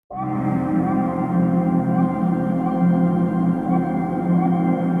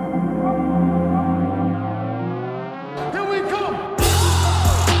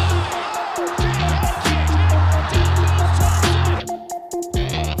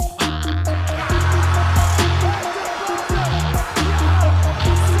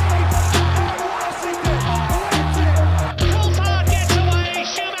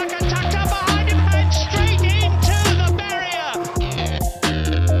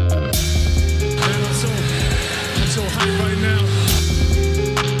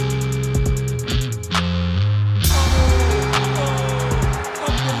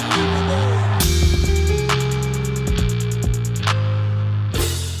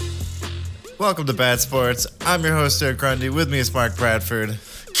Welcome to Bad Sports. I'm your host, Eric Grundy. With me is Mark Bradford.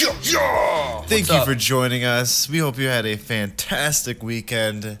 Thank you for joining us. We hope you had a fantastic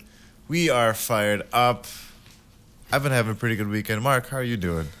weekend. We are fired up. I've been having a pretty good weekend. Mark, how are you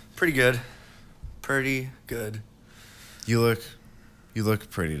doing? Pretty good. You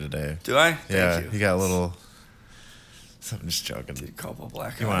look pretty today. Do I? Yeah, Thank you. You got a little... I'm just joking. Did a couple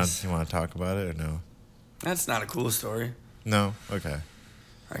black You eyes. want to talk about it or no? That's not a cool story. No? Okay.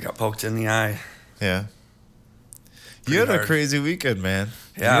 I got poked in the eye. Yeah. Pretty You had hard. a crazy weekend, man.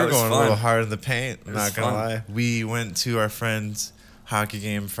 Yeah, you it were was going fun. a little hard in the paint. I'm It not was gonna fun. lie. We went to our friend's hockey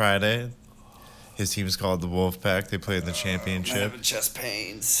game Friday. His team's called the Wolfpack. They played in the I'm championship. having chest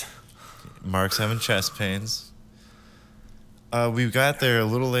pains. Mark's having chest pains. We got there a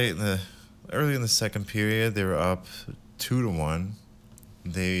little late early in the second period. They were up 2-1.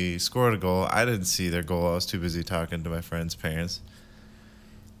 They scored a goal. I didn't see their goal. I was too busy talking to my friend's parents.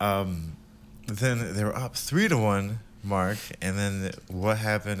 Then they were up 3-1, Mark. And then what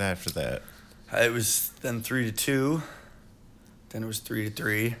happened after that? It was then 3-2. Then it was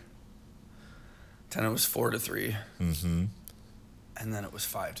 3-3. Then it was 4-3. Mm-hmm. And then it was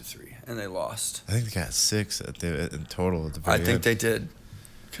 5-3. And they lost. I think they got 6 in total at the very I think end. they did.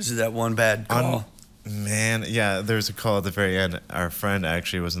 Because of that one bad call. Man, yeah, there was a call at the very end. Our friend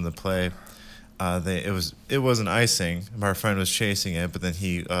actually was in the play. It wasn't icing. Our friend was chasing it, but then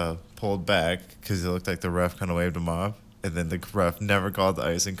he pulled back because it looked like the ref kind of waved him off, and then the ref never called the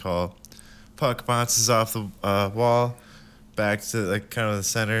icing call. Puck bounces off the wall, back to like kind of the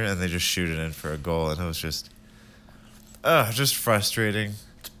center, and they just shoot it in for a goal, and it was just frustrating.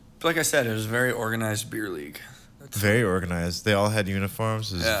 Like I said, it was a very organized beer league. Very organized. They all had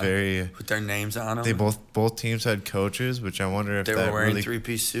uniforms. It was very. With their names on them. They both teams had coaches, which I wonder if They that were wearing really,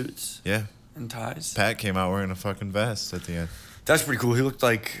 three-piece suits. Yeah. And ties. Pat came out wearing a fucking vest at the end. That's pretty cool. He looked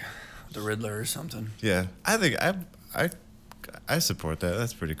like the Riddler or something. Yeah, I think I support that.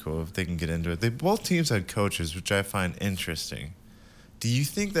 That's pretty cool if they can get into it. Both teams had coaches, which I find interesting. Do you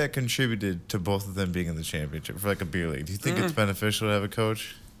think that contributed to both of them being in the championship for like a beer league? Do you think it's beneficial to have a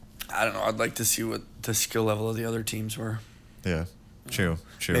coach? I don't know. I'd like to see what the skill level of the other teams were. Yeah, true.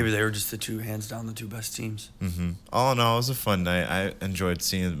 Maybe they were just the hands down, the two best teams. Mm-hmm. All in all, it was a fun night. I enjoyed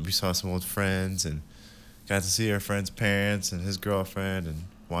seeing. We saw some old friends and got to see our friend's parents and his girlfriend and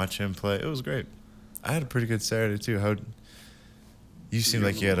watch him play. It was great. I had a pretty good Saturday too. You seemed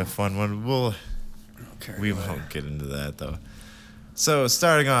like you had a fun one. We won't get into that though. So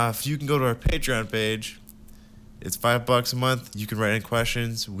starting off, you can go to our Patreon page. It's $5 a month. You can write in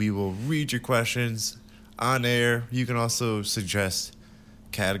questions. We will read your questions on air. You can also suggest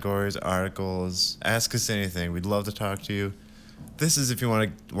categories, articles, ask us anything. We'd love to talk to you. This is if you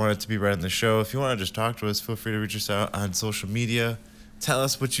want it to be read in the show. If you want to just talk to us, feel free to reach us out on social media. Tell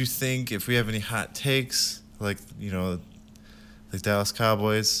us what you think. If we have any hot takes, like Dallas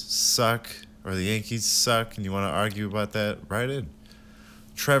Cowboys suck or the Yankees suck, and you want to argue about that, write in.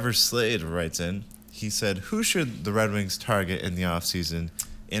 Trevor Slade writes in. He said, who should the Red Wings target in the offseason?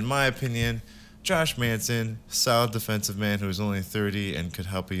 In my opinion, Josh Manson, solid defensive man who is only 30 and could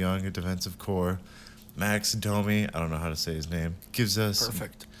help a young defensive core. Max Domi, I don't know how to say his name, gives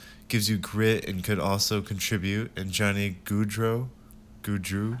you grit and could also contribute. And Johnny Gaudreau,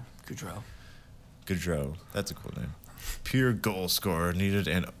 that's a cool name. Pure goal scorer, needed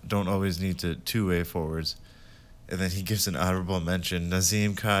and don't always need to two-way forwards. And then he gives an honorable mention,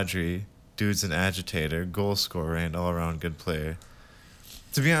 Nazem Kadri. Dude's an agitator, goal scorer, and all-around good player.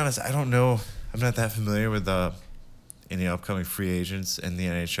 To be honest, I don't know. I'm not that familiar with any upcoming free agents in the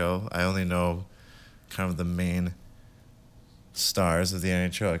NHL. I only know kind of the main stars of the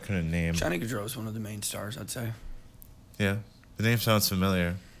NHL. I couldn't name. Johnny Gaudreau is one of the main stars, I'd say. Yeah, the name sounds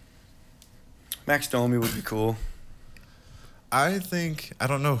familiar. Max Domi would be cool. I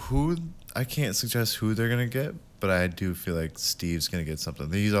don't know who. I can't suggest who they're gonna get. But I do feel like Steve's going to get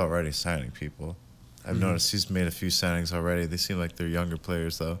something. He's already signing people. I've noticed he's made a few signings already. They seem like they're younger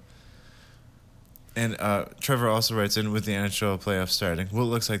players, though. And Trevor also writes in, with the NHL playoffs starting, what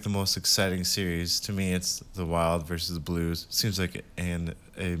looks like the most exciting series? To me, it's the Wild versus the Blues. Seems like a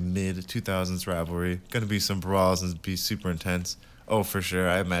mid-2000s rivalry. Going to be some brawls and be super intense. Oh, for sure.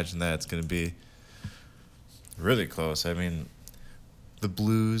 I imagine that it's going to be really close. I mean... The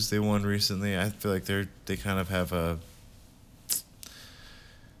Blues, they won recently. I feel like they kind of have a...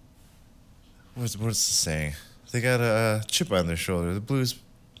 What's the saying? They got a chip on their shoulder. The Blues,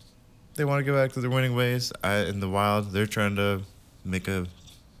 they want to go back to their winning ways. In the Wild, they're trying to make a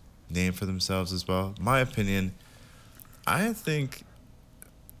name for themselves as well. My opinion, I think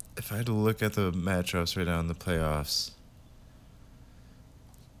if I had to look at the matchups right now in the playoffs,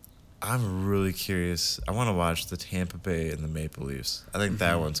 I'm really curious. I want to watch the Tampa Bay and the Maple Leafs. I think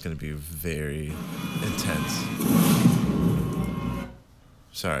that one's going to be very intense.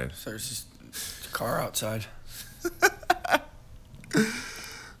 Sorry. So there's just a car outside. That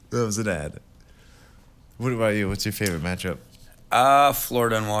was an ad. What about you? What's your favorite matchup?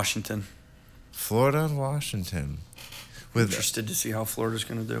 Florida and Washington. Florida and Washington. Interested to see how Florida's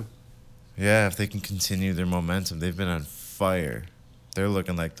going to do. Yeah, if they can continue their momentum. They've been on fire. They're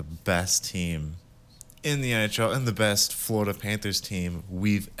looking like the best team in the NHL and the best Florida Panthers team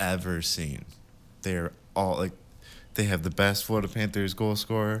we've ever seen. They're all like, they have the best Florida Panthers goal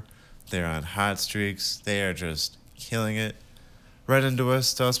scorer. They're on hot streaks. They are just killing it. Write into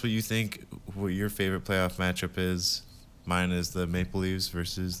us. Tell us what you think, what your favorite playoff matchup is. Mine is the Maple Leafs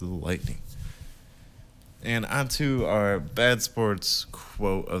versus the Lightning. And on to our bad sports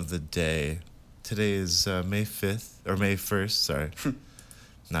quote of the day. Today is May 5th, or May 1st, sorry.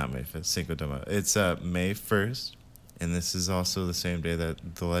 Not May 5th, Cinco de Mayo. It's May 1st, and this is also the same day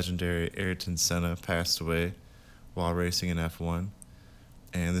that the legendary Ayrton Senna passed away while racing in F1.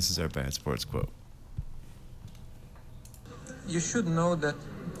 And this is our bad sports quote. You should know that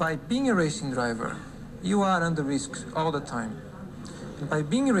by being a racing driver, you are under risk all the time. And by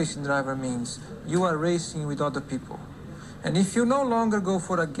being a racing driver means you are racing with other people. And if you no longer go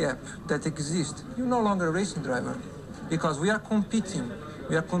for a gap that exists, you're no longer a racing driver. Because we are competing.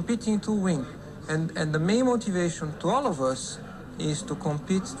 We are competing to win. And the main motivation to all of us is to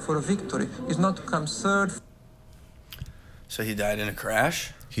compete for a victory. It's not to come third. So he died in a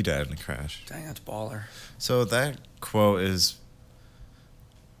crash? He died in a crash. Dang, that's baller. So that quote is,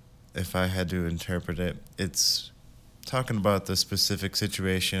 if I had to interpret it, it's talking about the specific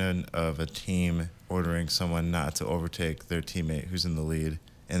situation of a team ordering someone not to overtake their teammate who's in the lead.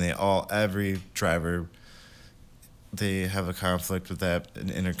 And every driver, they have a conflict with that, an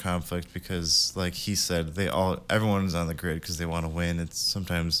inner conflict, because like he said, everyone's on the grid because they want to win. It's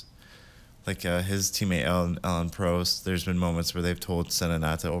sometimes like his teammate Alan Prost, there's been moments where they've told Senna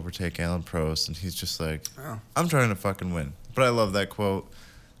not to overtake Alan Prost, and he's just like, I'm trying to fucking win. But I love that quote.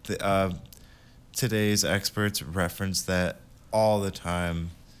 Today's experts reference that all the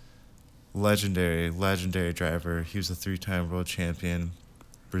time. Legendary driver. He was a 3-time world champion,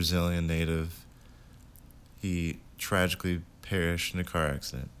 Brazilian native. He tragically perished in a car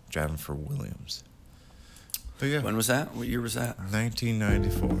accident driving for Williams. But yeah. When was that? What year was that?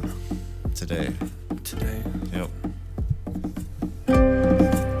 1994. Today. Yep.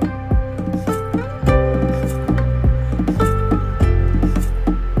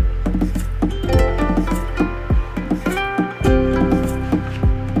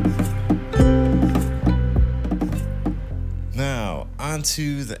 Now, on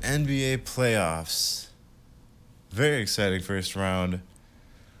to the NBA playoffs. Very exciting first round.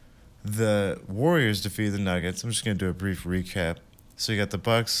 The Warriors defeated the Nuggets. I'm just going to do a brief recap. So you got the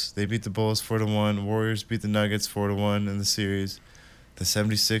Bucks. They beat the Bulls 4-1. Warriors beat the Nuggets 4-1 in the series. The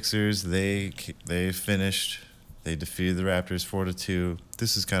 76ers, they finished. They defeated the Raptors 4-2.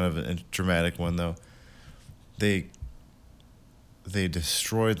 This is kind of a dramatic one, though. They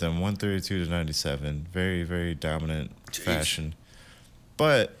destroyed them 132-97. Very, very dominant fashion.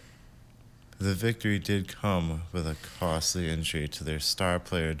 But the victory did come with a costly injury to their star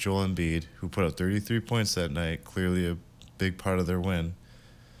player, Joel Embiid, who put up 33 points that night, clearly a big part of their win.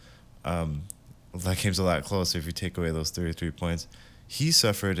 That game's a lot closer if you take away those 33 points. He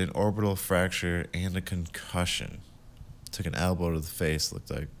suffered an orbital fracture and a concussion. Took an elbow to the face, looked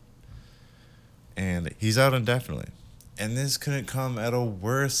like. And he's out indefinitely. And this couldn't come at a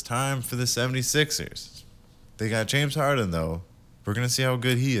worse time for the 76ers. They got James Harden, though. We're going to see how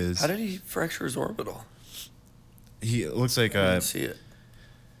good he is. How did he fracture his orbital? He looks like I didn't see it.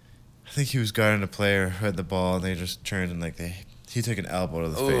 I think he was guarding a player who had the ball, and they just turned and he took an elbow to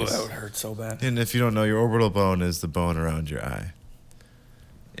the face. Oh, that would hurt so bad. And if you don't know, your orbital bone is the bone around your eye.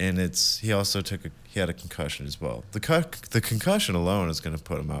 And he also he had a concussion as well. The concussion alone is going to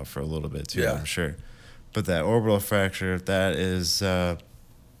put him out for a little bit too, yeah. I'm sure. But that orbital fracture, that is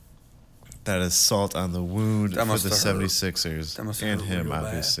salt on the wound for the 76ers and him,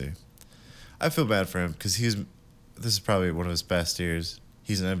 obviously. Bad. I feel bad for him because this is probably one of his best years.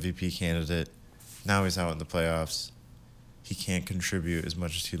 He's an MVP candidate. Now he's out in the playoffs. He can't contribute as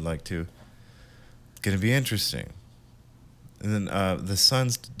much as he'd like to. Going to be interesting. And then the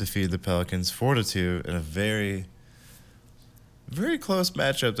Suns defeated the Pelicans 4-2 in a very, very close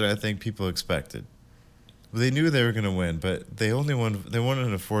matchup that I think people expected. They knew they were going to win, but they won in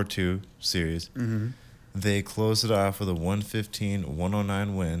a 4-2 series. Mm-hmm. They closed it off with a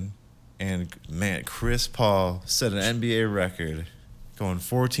 115-109 win. And, man, Chris Paul set an NBA record going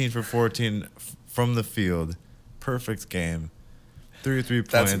 14 for 14 from the field. Perfect game. 3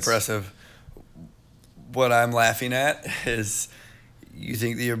 points. That's impressive. What I'm laughing at is you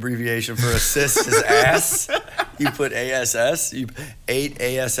think the abbreviation for assist is ass. You put ASS. You 8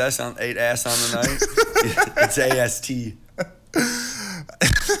 ASS on 8 ass on the night. It's AST.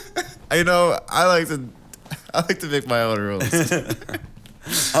 You know, I like to make my own rules.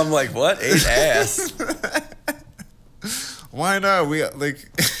 I'm like, what? 8 ass. Why not? We like.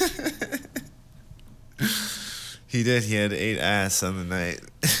 He did. He had 8 ass on the night.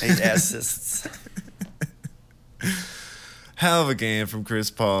 8 assists. Hell of a game from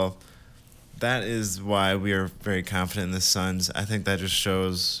Chris Paul. That is why we are very confident in the Suns. I think that just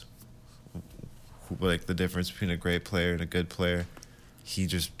shows like the difference between a great player and a good player. He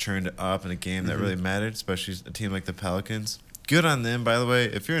just turned it up in a game that really mattered, especially a team like the Pelicans. Good on them, by the way.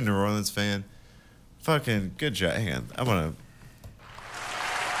 If you're a New Orleans fan, fucking good job. Hang on,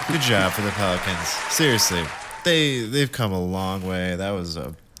 good job for the Pelicans. Seriously, they've come a long way. That was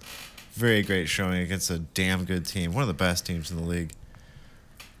a very great showing against a damn good team, one of the best teams in the league.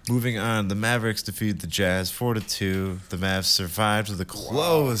 Moving on, the Mavericks defeated the Jazz 4-2. The Mavs survived with a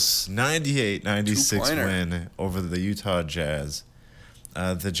close 98-96 win over the Utah Jazz.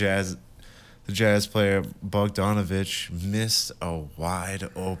 The Jazz player Bogdanovich missed a wide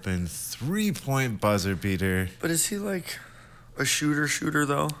open 3-point buzzer beater. But is he like a shooter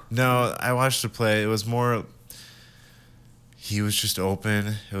though? No, I watched the play. It was more. He was just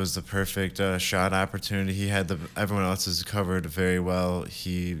open. It was the perfect shot opportunity. He had everyone else's covered very well.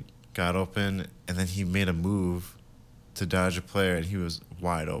 He got open, and then he made a move to dodge a player, and he was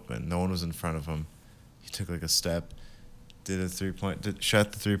wide open. No one was in front of him. He took like a step,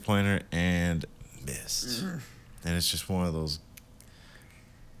 shot the 3-pointer, and missed. And it's just one of those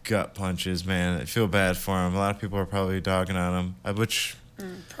gut punches, man. I feel bad for him. A lot of people are probably dogging on him, which...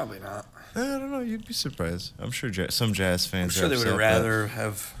 Probably not. I don't know. You'd be surprised. I'm sure some Jazz fans. I'm sure they would have rather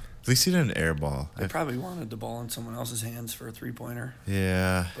have. At least he did an air ball. They probably wanted the ball in someone else's hands for a 3-pointer.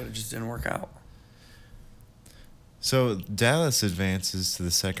 Yeah. But it just didn't work out. So Dallas advances to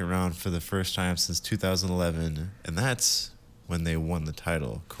the second round for the first time since 2011, and that's when they won the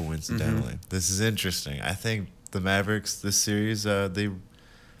title. Coincidentally, this is interesting. I think the Mavericks this series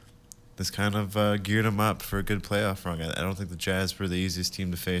This kind of geared them up for a good playoff run. I don't think the Jazz were the easiest team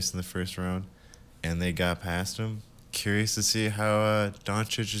to face in the first round, and they got past them. Curious to see how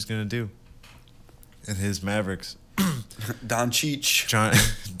Doncic is going to do and his Mavericks. Doncic.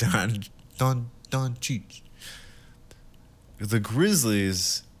 Doncic. The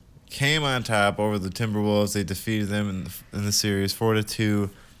Grizzlies came on top over the Timberwolves. They defeated them in the series 4-2.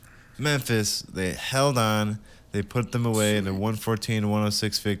 Memphis, they held on. They put them away in a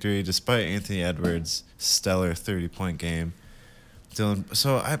 114-106 victory despite Anthony Edwards' stellar 30-point game.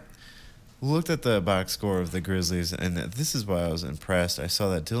 So I looked at the box score of the Grizzlies, and this is why I was impressed. I saw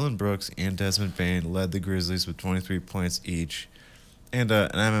that Dylan Brooks and Desmond Bane led the Grizzlies with 23 points each. And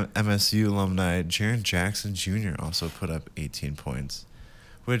an MSU alumni, Jaren Jackson Jr., also put up 18 points.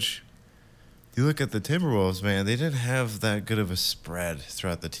 Which, you look at the Timberwolves, man, they didn't have that good of a spread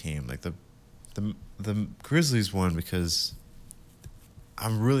throughout the team. Like the Grizzlies won because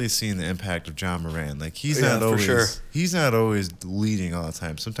I'm really seeing the impact of John Moran. Like he's not always leading all the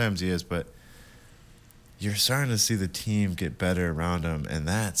time. Sometimes he is, but you're starting to see the team get better around him, and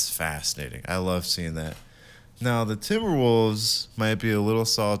that's fascinating. I love seeing that. Now the Timberwolves might be a little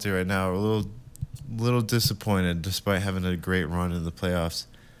salty right now, or a little disappointed despite having a great run in the playoffs.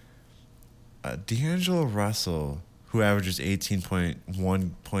 D'Angelo Russell, who averages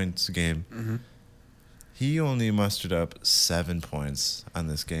 18.1 points a game, he only mustered up 7 points on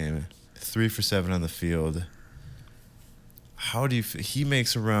this game, 3 for 7 on the field. How do you? He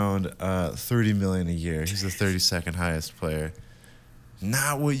makes around $30 million a year. He's the 32nd highest player.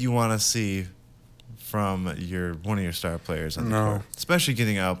 Not what you want to see from one of your star players on the court, especially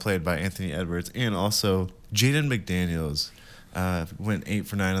getting outplayed by Anthony Edwards and also Jaden McDaniels. Went 8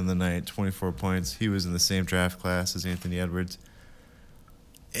 for 9 on the night, 24 points. He was in the same draft class as Anthony Edwards.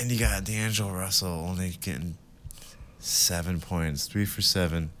 And you got D'Angelo Russell only getting 7 points, 3 for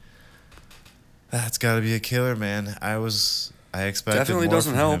 7. That's got to be a killer, man. I expected definitely more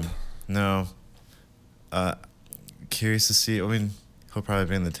doesn't from help. him. No. Curious to see. I mean, he'll probably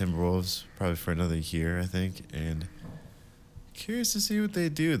be in the Timberwolves probably for another year, I think. And curious to see what they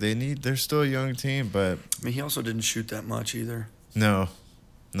do. They're still a young team, but I mean, he also didn't shoot that much either. No,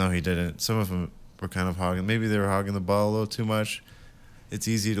 he didn't. Some of them were kind of hogging. Maybe they were hogging the ball a little too much. It's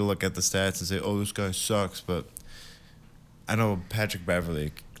easy to look at the stats and say, "Oh, this guy sucks," but I know Patrick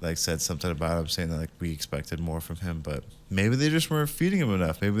Beverley said something about him, saying that we expected more from him, but maybe they just weren't feeding him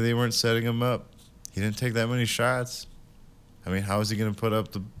enough. Maybe they weren't setting him up. He didn't take that many shots. I mean, how is he going to put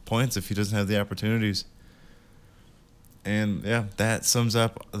up the points if he doesn't have the opportunities? And yeah, that sums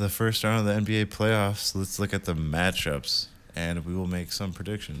up the first round of the NBA playoffs. Let's look at the matchups, and we will make some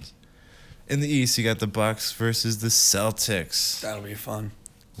predictions. In the East, you got the Bucks versus the Celtics. That'll be fun.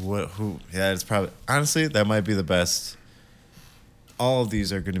 Yeah, it's probably, honestly, that might be the best. All of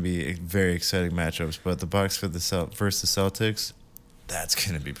these are going to be very exciting matchups, but the Bucks versus the Celtics, that's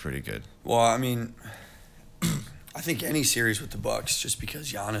going to be pretty good. Well, I mean, I think any series with the Bucks, just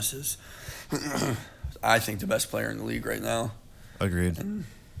because Giannis is, I think, the best player in the league right now. Agreed. And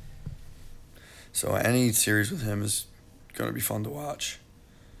so any series with him is going to be fun to watch.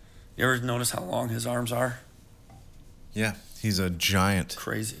 You ever notice how long his arms are? Yeah, he's a giant.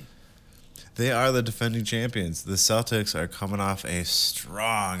 Crazy. They are the defending champions. The Celtics are coming off a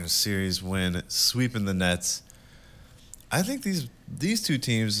strong series win, sweeping the Nets. I think these two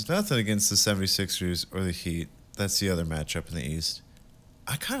teams, nothing against the 76ers or the Heat. That's the other matchup in the East.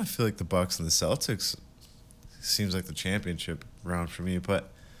 I kind of feel like the Bucks and the Celtics seems like the championship round for me,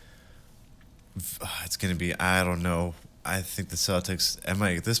 but it's going to be, I don't know. I think the Celtics,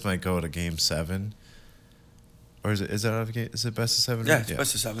 this might go to Game 7. Or is it out of game? Is it best of 7? Yeah, it's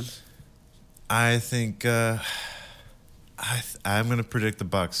best of 7. I think I'm going to predict the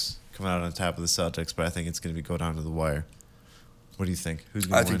Bucks coming out on top of the Celtics, but I think it's going to go down to the wire. What do you think? Who's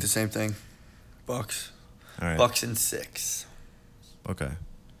going to win? I think the same thing. Bucks. All right. Bucks in 6. Okay.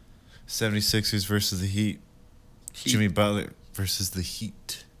 76ers versus the Heat. Jimmy Butler versus the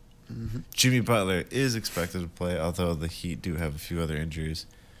Heat. Mm-hmm. Jimmy Butler is expected to play, although the Heat do have a few other injuries.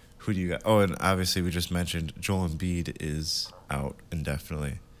 Who do you got? Oh, and obviously we just mentioned Joel Embiid is out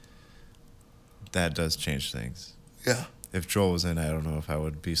indefinitely. That does change things. Yeah. If Joel was in, I don't know if I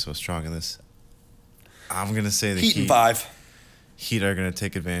would be so strong in this. I'm going to say the Heat in 5. Heat are going to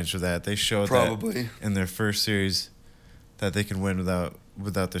take advantage of that. They showed Probably. that in their first series that they can win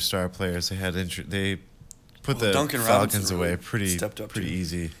without their star players. They put the Duncan Falcons Robinson away really pretty stepped up too.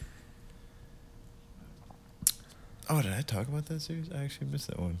 easy. Oh, did I talk about that series? I actually missed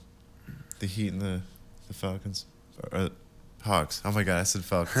that one. The Heat and the Falcons. Or Hawks. Oh, my God, I said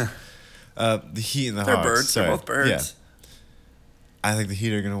Falcons. The Heat and the They're Hawks. birds. Sorry. They're both birds. Yeah. I think the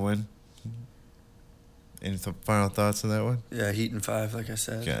Heat are going to win. Any final thoughts on that one? Yeah, Heat in 5, like I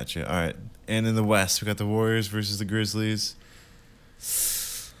said. Gotcha. All right. And in the West, we got the Warriors versus the Grizzlies.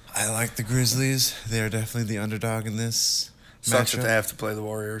 I like the Grizzlies. They are definitely the underdog in this Sucks that matchup. they have to play the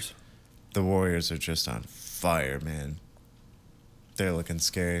Warriors. The Warriors are just on fire, man. They're looking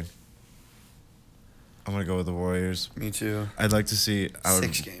scary. I'm going to go with the Warriors. Me too. I'd like to see...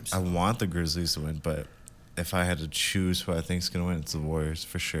 6 games. I want the Grizzlies to win, but if I had to choose who I think is going to win, it's the Warriors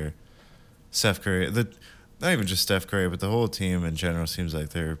for sure. Steph Curry... Not even just Steph Curry, but the whole team in general seems like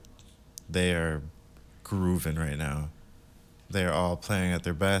they are grooving right now. They are all playing at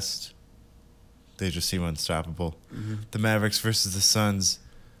their best. They just seem unstoppable. Mm-hmm. The Mavericks versus the Suns.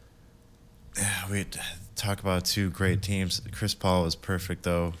 We talk about two great teams. Chris Paul was perfect,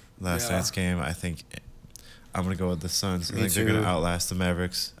 though, last night's game. I think I'm going to go with the Suns. I think they're going to outlast the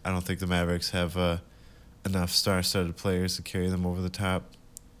Mavericks. I don't think the Mavericks have enough star-studded players to carry them over the top.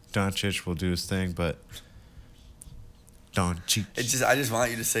 Doncic will do his thing, but... Doncic. I just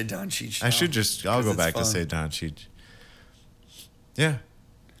want you to say Doncic. I'll go back to say Doncic. Yeah.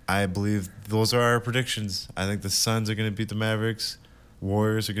 I believe those are our predictions. I think the Suns are going to beat the Mavericks.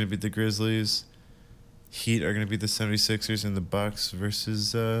 Warriors are going to beat the Grizzlies. Heat are going to beat the 76ers, and the Bucks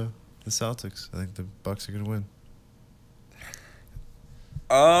versus the Celtics. I think the Bucks are going to win.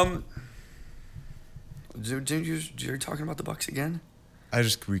 You're talking about the Bucks again? I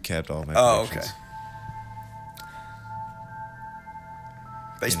just recapped all my predictions. Okay.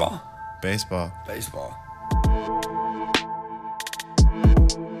 Baseball? Baseball. Baseball.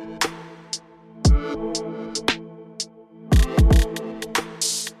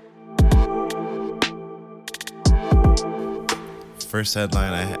 First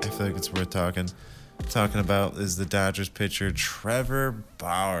headline I feel like it's worth talking about is the Dodgers pitcher Trevor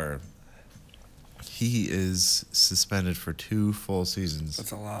Bauer. He is suspended for 2 full seasons.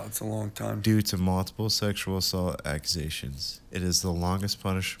 That's a lot. It's a long time. Due to multiple sexual assault accusations. It is the longest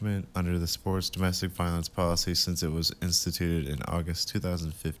punishment under the sport's domestic violence policy since it was instituted in August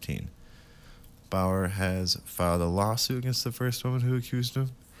 2015. Bauer has filed a lawsuit against the first woman who accused him.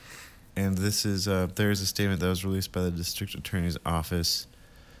 And this is there is a statement that was released by the district attorney's office.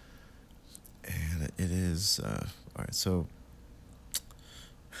 And it is all right, so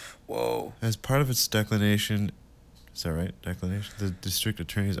whoa. as part of its declaration Is that right? Declination? The district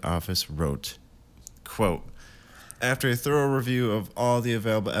attorney's office wrote, quote, after a thorough review of all the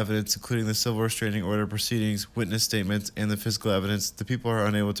available evidence, including the civil restraining order proceedings, witness statements, and the physical evidence, the people are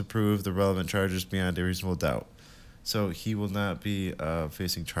unable to prove the relevant charges beyond a reasonable doubt. So he will not be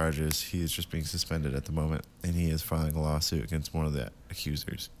facing charges. He is just being suspended at the moment, and he is filing a lawsuit against one of the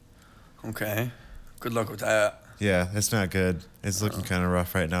accusers. Okay. Good luck with that. Yeah, it's not good. It's looking kind of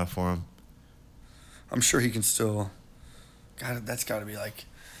rough right now for him. I'm sure he can still... God, that's got to be like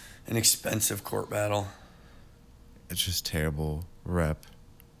an expensive court battle. It's just terrible rep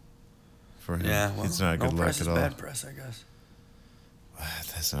for him. Yeah, well, it's not a good look at all. Bad press, I guess.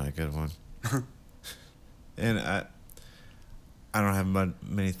 That's not a good one. And I don't have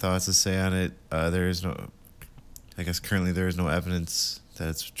many thoughts to say on it. There is no, I guess currently there is no evidence that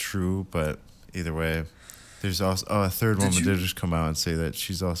it's true, but either way, there's also a third woman did just come out and say that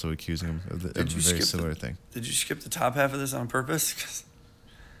she's also accusing him of a very similar thing. Did you skip the top half of this on purpose?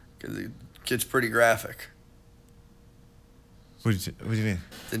 Because it gets pretty graphic. What do you mean?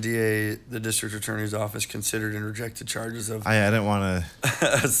 The DA, the district attorney's office, considered and rejected charges of I didn't want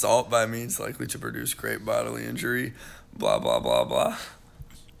to... assault by means likely to produce great bodily injury, blah, blah, blah, blah.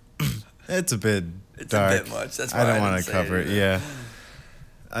 It's a bit It's dark. a bit much. That's why I don't want to cover it. Yeah.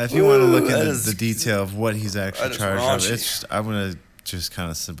 If you Ooh, want to look that into is- the detail of what he's actually that is charged raunchy. of, it's just, I'm going to just kind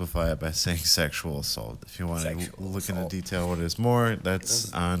of simplify it by saying sexual assault. If you want to Sexual look into assault. detail what it is more,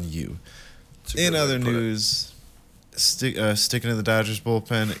 that's on you. It's a good In way other to put it. news, sticking to the Dodgers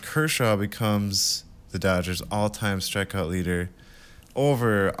bullpen, Kershaw becomes the Dodgers' all-time strikeout leader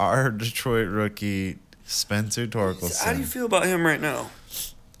over our Detroit rookie, Spencer Torkelson. How do you feel about him right now?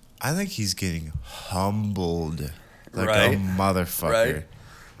 I think he's getting humbled like Right. a motherfucker.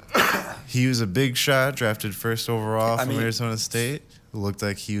 He was a big shot, drafted first overall from Arizona State. Looked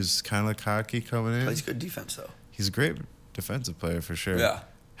like he was kind of cocky coming in. Plays good defense, though. He's a great defensive player for sure. Yeah.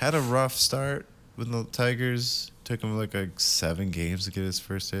 Had a rough start with the Tigers. Took him like 7 games to get his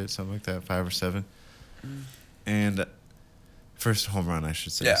first hit, something like that, 5 or 7. And first home run, I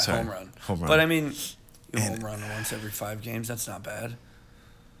should say. Yeah, Sorry. home run. Home run. But, I mean, home run once every 5 games, that's not bad.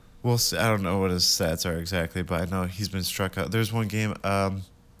 Well, I don't know what his stats are exactly, but I know he's been struck out. There's one game,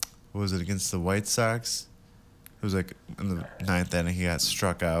 what was it, against the White Sox? It was like in the 9th inning, he got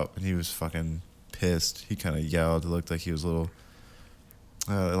struck out, and he was fucking pissed. He kind of yelled. It looked like he was a little,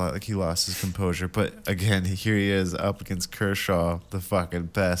 like he lost his composure. But again, here he is up against Kershaw, the fucking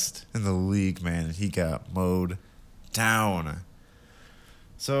best in the league, man, and he got mowed down.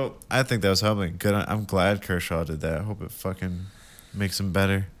 So I think that was humbling. Good. I'm glad Kershaw did that. I hope it fucking makes him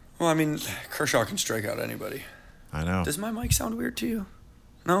better. Well, I mean, Kershaw can strike out anybody. I know. Does my mic sound weird to you?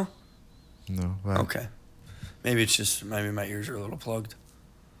 No? No. Wow. Okay. Maybe it's just, maybe my ears are a little plugged.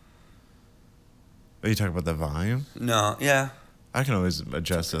 Are you talking about the volume? No, yeah. I can always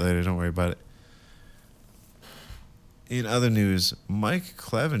adjust it later. Don't worry about it. In other news, Mike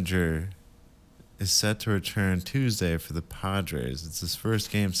Clevenger is set to return Tuesday for the Padres. It's his first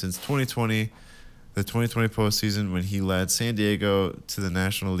game since 2020, the 2020 postseason, when he led San Diego to the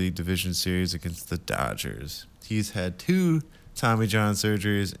National League Division Series against the Dodgers. He's had 2 Tommy John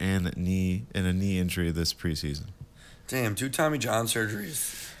surgeries and a knee injury this preseason. Damn, 2 Tommy John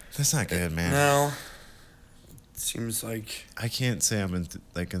surgeries. That's not good, man. No. It seems like... I can't say I'm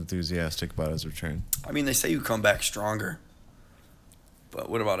enthusiastic about his return. I mean, they say you come back stronger. But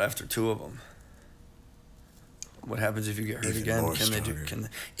what about after 2 of them? What happens if you get hurt Even again? more Can they stronger. do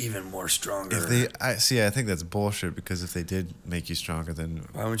even more stronger? I think that's bullshit, because if they did make you stronger, then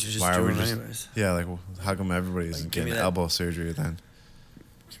Why wouldn't you just why do are we them just- anyways? Yeah, like, well, how come everybody isn't give me getting that- elbow surgery then?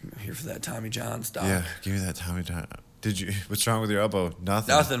 I'm here for that Tommy John stock. Yeah, give me that Tommy John. What's wrong with your elbow?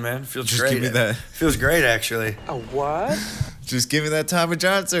 Nothing. Nothing, man. Feels Just great. give me that. Feels great, actually. A what? Just give me that Tommy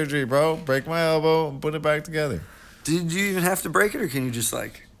John surgery, bro. Break my elbow and put it back together. Did you even have to break it, or can you just,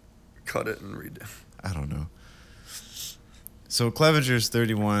 like, cut it and read it? I don't know. So Clevenger's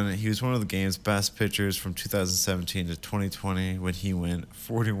 31. He was one of the game's best pitchers from 2017 to 2020 when he went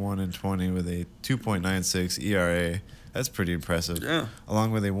 41-20 with a 2.96 ERA. That's pretty impressive. Yeah.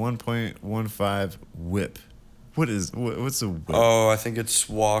 Along with a 1.15 WHIP. What's a WHIP? Oh, I think it's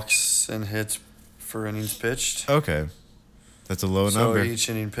walks and hits for innings pitched. Okay. That's a low So number. each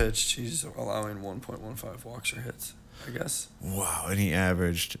inning pitched, he's allowing 1.15 walks or hits, I guess. Wow, and he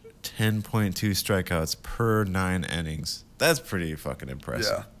averaged 10.2 strikeouts per 9 innings. That's pretty fucking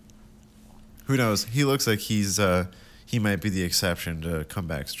impressive. Yeah. Who knows? He looks like he might be the exception to come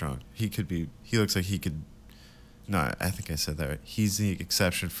back strong. He looks like he could. No, I think I said that right. He's the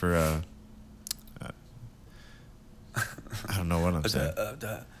exception for. I don't know what I'm saying.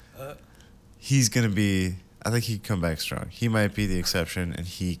 He's gonna be I think he could come back strong. He might be the exception, and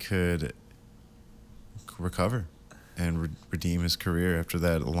he could recover and redeem his career after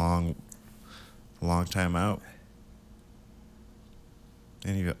that long time out.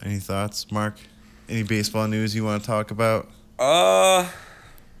 Any thoughts, Mark? Any baseball news you want to talk about?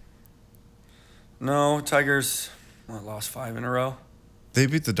 No. Tigers lost 5 in a row. They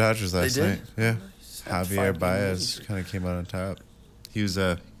beat the Dodgers last They did? night. Yeah. Had Javier 5 Baez games. kind of came out on top. He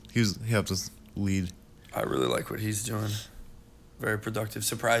helped us lead. I really like what he's doing. Very productive.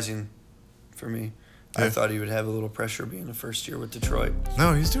 Surprising for me. Yeah. I thought he would have a little pressure being the first year with Detroit.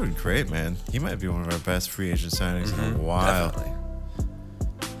 No, he's doing great, man. He might be one of our best free agent signings in a while. Definitely.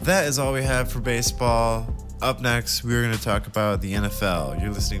 That is all we have for baseball. Up next, we're going to talk about the NFL.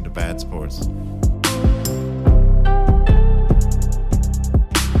 You're listening to Bad Sports.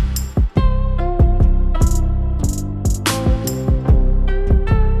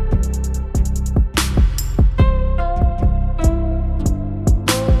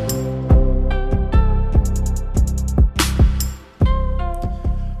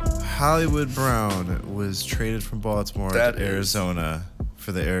 Hollywood Brown was traded from Baltimore to Arizona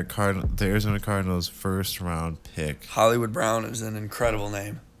for the Arizona Cardinals' first-round pick. Hollywood Brown is an incredible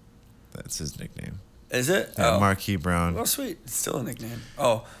name. That's his nickname. Is it? Yeah, Marquis Brown. Oh, sweet. It's still a nickname.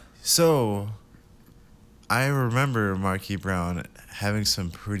 Oh. So, I remember Marquis Brown having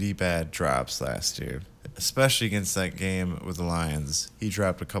some pretty bad drops last year, especially against that game with the Lions. He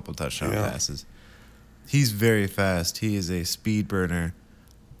dropped a couple touchdown passes. He's very fast. He is a speed burner,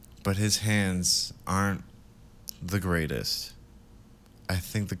 but his hands aren't the greatest. I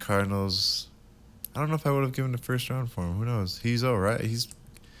think the Cardinals, I don't know if I would have given the first round for him. Who knows? He's all right.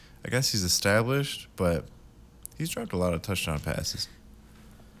 I guess he's established, but he's dropped a lot of touchdown passes.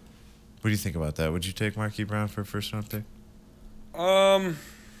 What do you think about that? Would you take Marquis Brown for a first round pick?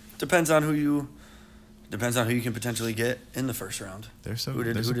 Depends on who you can potentially get in the first round. Who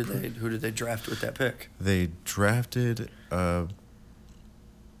did they draft with that pick? They drafted Tyler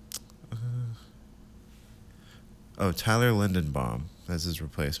Lindenbaum as his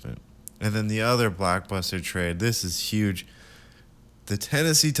replacement. And then the other blockbuster trade, this is huge. The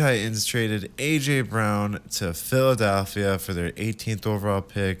Tennessee Titans traded A.J. Brown to Philadelphia for their 18th overall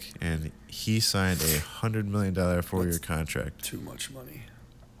pick, and he signed a $100 million 4-year contract. Too much money.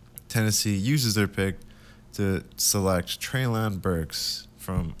 Tennessee uses their pick to select Treylon Burks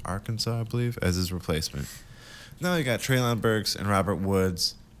from Arkansas, I believe, as his replacement. Now you got Treylon Burks and Robert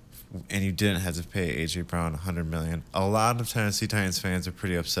Woods, and you didn't have to pay A.J. Brown $100 million. A lot of Tennessee Titans fans are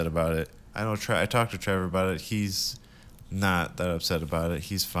pretty upset about it. I talked to Trevor about it. He's not that upset about it.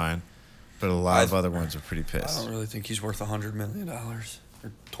 He's fine. But a lot of other ones are pretty pissed. I don't really think he's worth $100 million or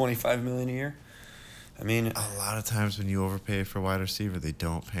 $25 million a year. I mean, a lot of times when you overpay for a wide receiver, they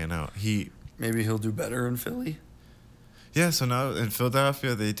don't pan out. Maybe he'll do better in Philly. Yeah, so now in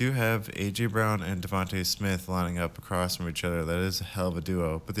Philadelphia, they do have A.J. Brown and Devontae Smith lining up across from each other. That is a hell of a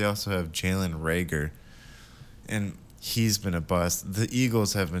duo. But they also have Jalen Reagor, and he's been a bust. The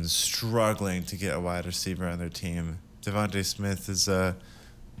Eagles have been struggling to get a wide receiver on their team. Devontae Smith is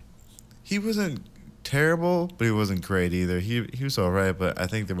he wasn't terrible, but he wasn't great either. He was all right, but I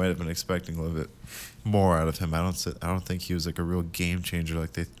think they might have been expecting a little bit more out of him. I don't think he was like a real game changer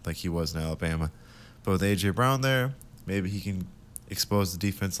like he was in Alabama. But with A.J. Brown there, maybe he can expose the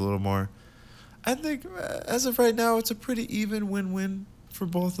defense a little more. I think as of right now, it's a pretty even win-win for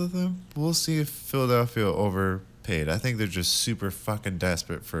both of them. We'll see if Philadelphia overpaid. I think they're just super fucking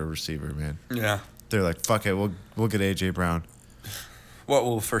desperate for a receiver, man. Yeah. They're like, fuck it, we'll get A.J. Brown. What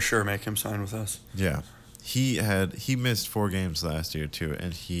will for sure make him sign with us? Yeah. He missed 4 games last year, too,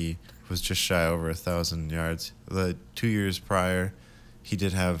 and he was just shy over 1,000 yards. The 2 years prior, he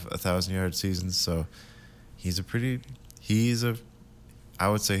did have 1,000-yard seasons, so I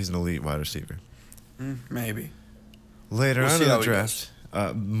would say he's an elite wide receiver. Maybe. Later on in the draft,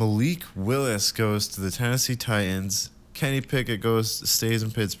 Malik Willis goes to the Tennessee Titans. Kenny Pickett stays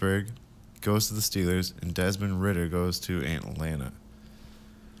in Pittsburgh, goes to the Steelers, and Desmond Ridder goes to Atlanta.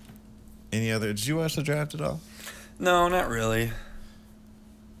 Did you watch the draft at all? No, not really.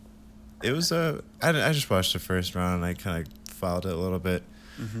 It was I just watched the first round and I kind of followed it a little bit.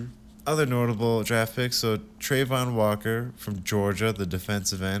 Mm-hmm. Other notable draft picks, so Trayvon Walker from Georgia, the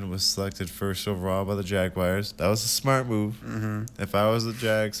defensive end, was selected first overall by the Jaguars. That was a smart move. Mm-hmm. If I was the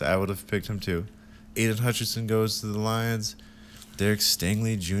Jags, I would have picked him too. Aiden Hutchinson goes to the Lions. Derek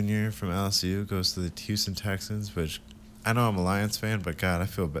Stingley Jr. from LSU goes to the Houston Texans, which I know I'm a Lions fan, but God, I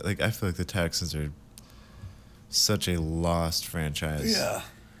feel like the Texans are such a lost franchise. Yeah.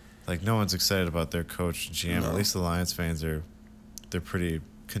 Like no one's excited about their coach and GM. No. At least the Lions fans they're pretty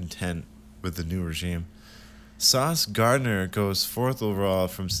content with the new regime. Sauce Gardner goes 4th overall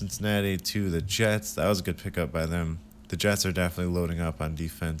from Cincinnati to the Jets. That was a good pickup by them. The Jets are definitely loading up on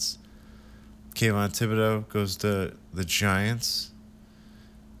defense. Kayvon Thibodeau goes to the Giants.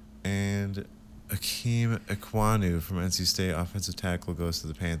 And Akeem Ekwonu from NC State, offensive tackle, goes to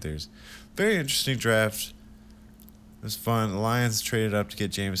the Panthers. Very interesting draft. It was fun. The Lions traded up to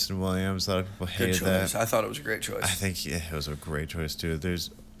get Jameson Williams. A lot of people hated that. I thought it was a great choice. I think it was a great choice too. There's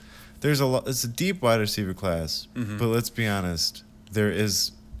a lot. It's a deep wide receiver class, but let's be honest. There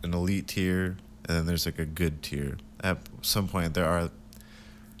is an elite tier, and then there's like a good tier. At some point,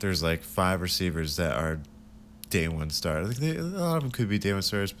 there's like 5 receivers that are day one stars. I think a lot of them could be day one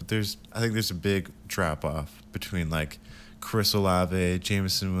stars, but I think there's a big drop off between like Chris Olave,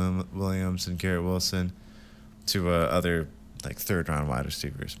 Jameson Williams, and Garrett Wilson to other like 3rd round wide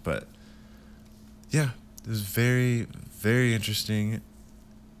receivers. But yeah, it was very, very interesting.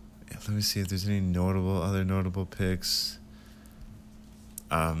 Yeah, let me see if there's any other notable picks.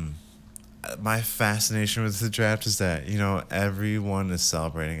 My fascination with the draft is that, everyone is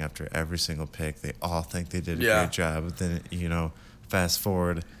celebrating after every single pick. They all think they did a great job. But then, fast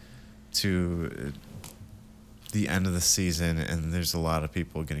forward to the end of the season, and there's a lot of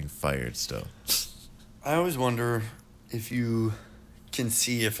people getting fired still. I always wonder if you can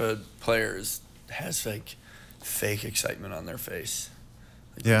see if a player has fake excitement on their face.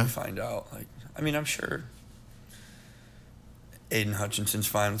 Yeah. You find out. I'm sure Aiden Hutchinson's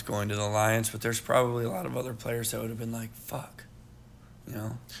fine with going to the Lions, but there's probably a lot of other players that would have been like, fuck.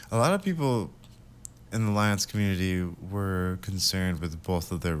 A lot of people in the Lions community were concerned with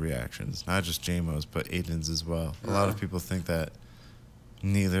both of their reactions, not just J-Mo's, but Aiden's as well. A lot of people think that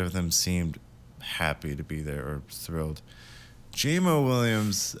neither of them seemed happy to be there or thrilled. J-Mo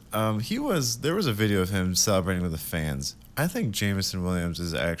Williams, there was a video of him celebrating with the fans. I think Jameson Williams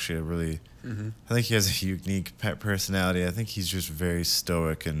is actually I think he has a unique personality. I think he's just very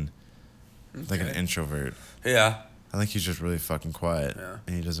stoic and like an introvert. Yeah. I think he's just really fucking quiet. Yeah.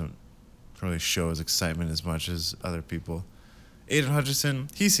 And he doesn't really show his excitement as much as other people. Aiden Hutchinson,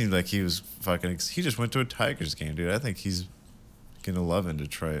 he seemed like he was he just went to a Tigers game, dude. I think he's going to love in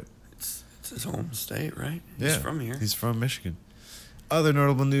Detroit. It's his home state, right? Yeah. He's from here. He's from Michigan. Other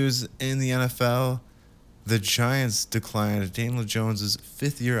notable news in the NFL, the Giants declined Daniel Jones'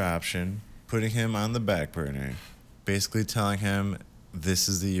 5th-year option, putting him on the back burner, basically telling him, this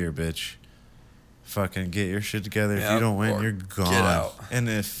is the year, bitch. Fucking get your shit together. If you don't win, you're gone. Get out. And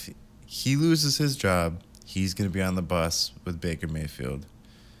if he loses his job, he's going to be on the bus with Baker Mayfield.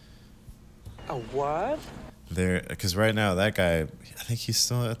 A what? Because right now, that guy, I think he's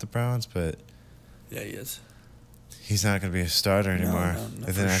still at the Browns, but Yeah, he is. he's not going to be a starter anymore. No, And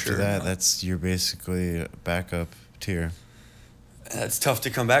then for after sure that, not. you're basically backup tier. It's tough to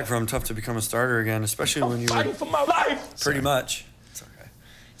come back from, tough to become a starter again, especially when Fighting for my life. Pretty much. It's okay.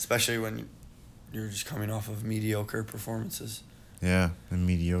 Especially when you're just coming off of mediocre performances. Yeah, and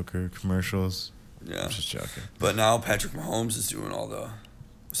mediocre commercials. Yeah. I'm just joking. But now Patrick Mahomes is doing all the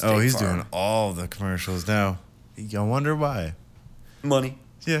He's doing all the commercials now. I wonder why. money.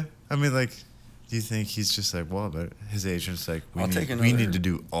 Yeah, I mean, do you think he's just like, well, but his agent's like, we need another- to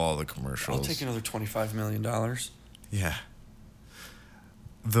do all the commercials. I'll take another $25 million. Yeah.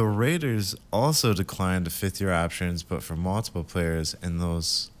 The Raiders also declined the 5th-year options, but for multiple players, and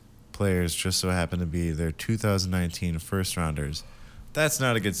those players just so happen to be their 2019 first-rounders. That's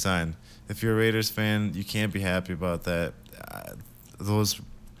not a good sign. If you're a Raiders fan, you can't be happy about that. Those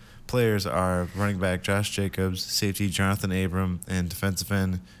players are running back Josh Jacobs, safety Jonathan Abram, and defensive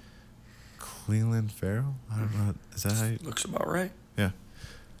end Cleveland Farrell? I don't know. Is that how you... Looks about right. Yeah.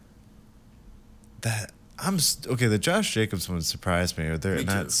 The Josh Jacobs one surprised me. They're Me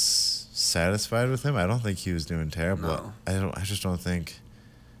not too. satisfied with him. I don't think he was doing terrible. No. I just don't think.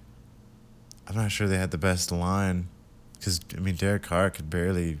 I'm not sure they had the best line, because Derek Carr could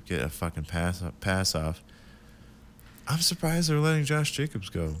barely get a fucking pass off. I'm surprised they're letting Josh Jacobs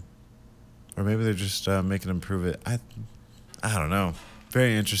go, or maybe they're just making him prove it. I don't know.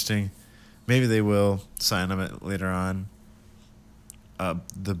 Very interesting. Maybe they will sign him later on.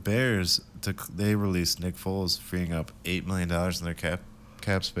 The Bears they released Nick Foles, freeing up $8 million in their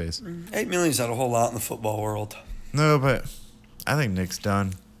cap space. $8 million's not a whole lot in the football world. No, but I think Nick's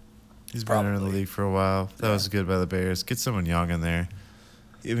done. He's been in the Probably. league for a while. That was good by the Bears. Get someone young in there.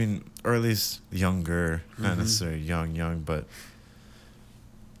 Or at least younger, not necessarily young, but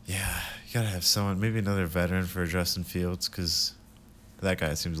yeah, you gotta have someone. Maybe another veteran for Justin Fields, because that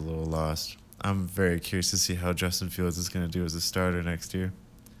guy seems a little lost. I'm very curious to see how Justin Fields is going to do as a starter next year.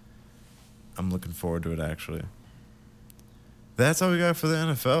 I'm looking forward to it, actually. That's all we got for the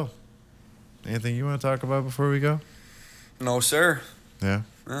NFL. anything you want to talk about before we go? No, sir. Yeah.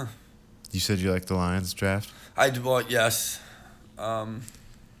 Yeah. You said you like the Lions draft. I do. Well, yes. I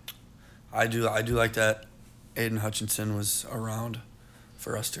do like that Aiden Hutchinson was around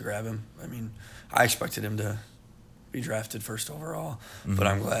for us to grab him. I mean, I expected him to be drafted first overall, but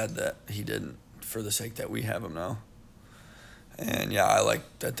I'm glad that he didn't for the sake that we have him now. And, yeah, I like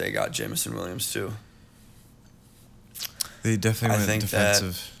that they got Jamison Williams, too. They definitely I went think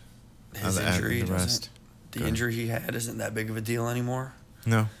defensive. His injury, the injury he had isn't that big of a deal anymore.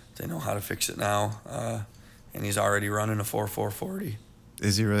 No. They know how to fix it now, and he's already running a 4.40.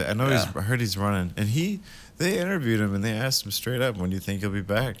 Is he really? I know I heard he's running. And they interviewed him and they asked him straight up, when do you think he'll be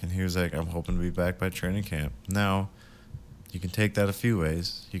back? And he was like, I'm hoping to be back by training camp. Now, you can take that a few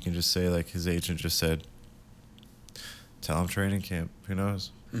ways. You can just say, like, his agent just said, tell him training camp. Who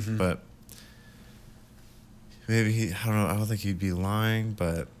knows? Mm-hmm. But maybe I don't know. I don't think he'd be lying,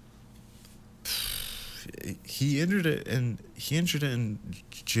 but he injured it in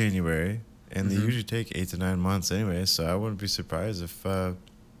January, and they usually take 8 to 9 months anyway. So I wouldn't be surprised if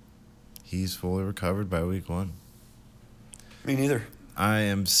he's fully recovered by week 1. Me neither. I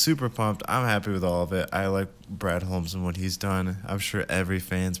am super pumped. I'm happy with all of it. I like Brad Holmes and what he's done. I'm sure every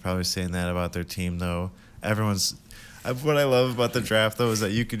fan's probably saying that about their team, though. What I love about the draft, though, is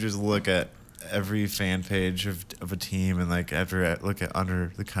that you could just look at every fan page of a team and, like, look at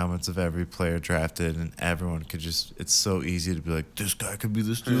under the comments of every player drafted, and everyone could just, it's so easy to be like, this guy could be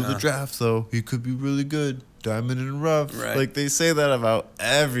the steal of the draft, though. He could be really good. Diamond in the rough. Right. Like, they say that about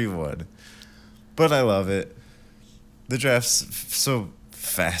everyone. But I love it. The draft's so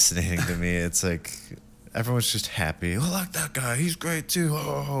fascinating to me. It's like everyone's just happy. Oh, look, that guy. He's great, too.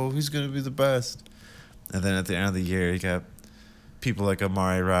 Oh, he's going to be the best. And then at the end of the year, you got people like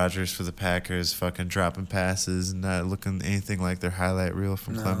Amari Rodgers for the Packers fucking dropping passes and not looking anything like their highlight reel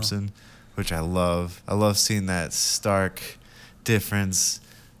from Clemson, which I love. I love seeing that stark difference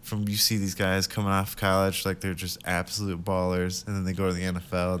from you see these guys coming off college like they're just absolute ballers, and then they go to the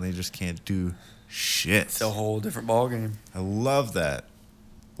NFL and they just can't do shit. It's a whole different ballgame. I love that.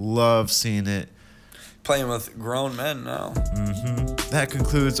 Love seeing it. Playing with grown men now. That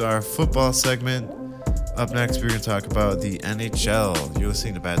concludes our football segment. Up next, we're going to talk about the NHL. You're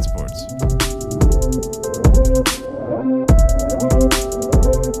listening to Bad Sports.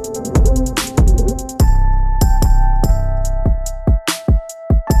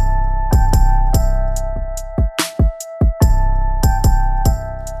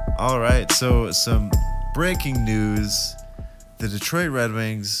 All right, so some breaking news. The Detroit Red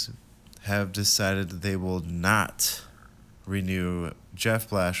Wings have decided that they will not renew Jeff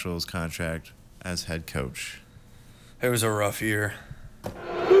Blashill's contract as head coach. It was a rough year.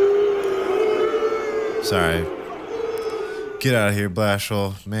 Sorry. Get out of here,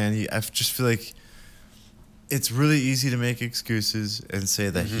 Blashill. Man, I just feel like it's really easy to make excuses and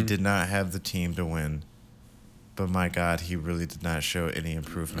say that he did not have the team to win. But my God, he really did not show any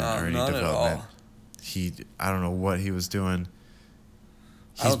improvement or any none development. at all. I don't know what he was doing.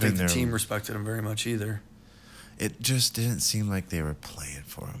 I don't think the team respected him very much either. It just didn't seem like they were playing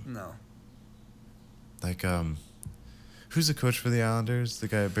for him. No. Like, who's the coach for the Islanders? The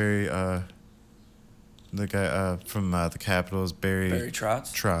guy from the Capitals, Barry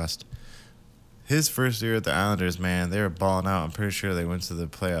Trotz. His first year at the Islanders, man, they were balling out. I'm pretty sure they went to the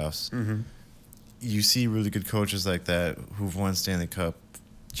playoffs. Mm-hmm. You see really good coaches like that who've won Stanley Cup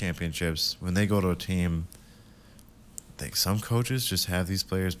championships. When they go to a team, like some coaches just have these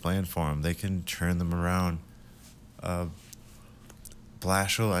players playing for them. They can turn them around.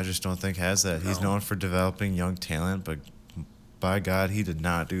 Blashill, I just don't think has that. No. He's known for developing young talent, but by God, he did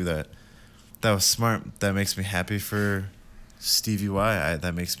not do that. That was smart. That makes me happy for Stevie Y.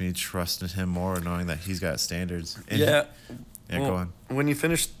 That makes me trust in him more, knowing that he's got standards. And go on. When you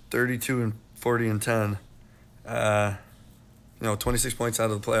finish 32 and 40 and 10, 26 points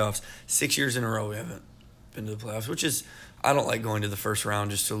out of the playoffs, 6 years in a row we haven't been to the playoffs, which is, I don't like going to the first round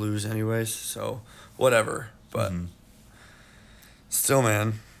just to lose anyways, so whatever. But still,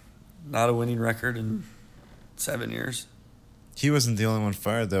 man, not a winning record in 7 years. He wasn't the only one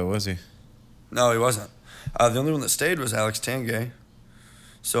fired, though, was he? No, he wasn't. The only one that stayed was Alex Tanguay.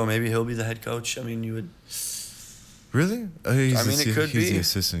 So maybe he'll be the head coach. I mean, you would... Really? It could be. He's the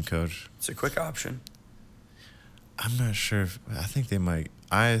assistant coach. It's a quick option. I'm not sure. I think they might.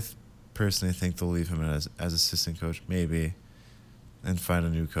 I personally think they'll leave him as assistant coach, maybe, and find a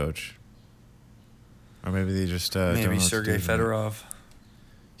new coach. Or maybe they just maybe Sergei Fedorov.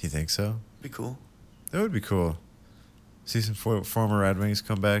 You think so? Be cool. That would be cool. See some former Red Wings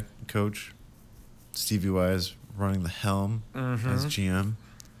come back and coach. Stevie Y is running the helm as GM.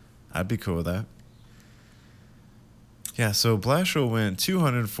 I'd be cool with that. Yeah, so Blashill went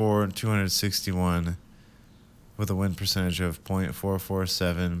 204 and 261 with a win percentage of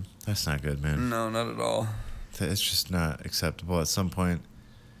 .447. That's not good, man. No, not at all. It's just not acceptable. At some point,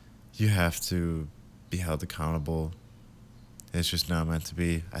 you have to be held accountable. It's just not meant to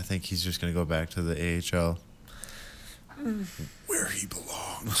be. I think he's just going to go back to the AHL where he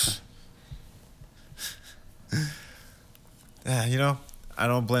belongs. Yeah, I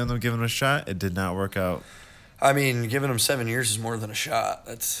don't blame them giving him a shot. It did not work out. I mean, giving him 7 years is more than a shot.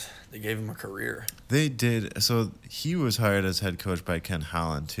 They gave him a career. They did. So he was hired as head coach by Ken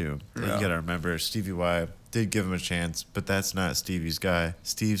Holland, too. Yeah. You got to remember, Stevie Y did give him a chance, but that's not Stevie's guy.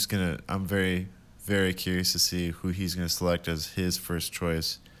 Steve's going to, I'm very, very curious to see who he's going to select as his first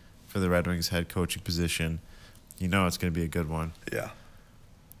choice for the Red Wings head coaching position. It's going to be a good one. Yeah.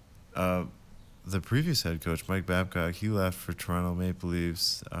 The previous head coach, Mike Babcock, he left for Toronto Maple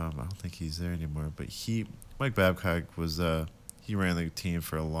Leafs. I don't think he's there anymore, but Mike Babcock was he ran the team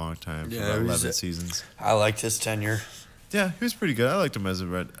for a long time, for about 11 seasons. I liked his tenure. Yeah, he was pretty good. I liked him as a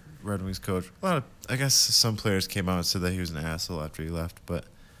Red Wings coach. I guess some players came out and said that he was an asshole after he left, but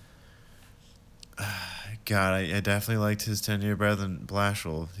God, I definitely liked his tenure better than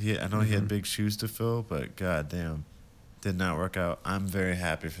Blashill. I know he had big shoes to fill, but god damn, did not work out. I'm very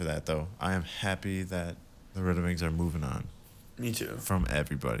happy for that, though. I am happy that the Red Wings are moving on. Me too. From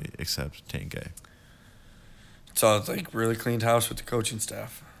everybody except Tanguay. So it's like really cleaned house with the coaching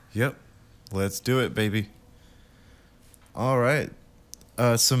staff. Yep. Let's do it, baby. All right.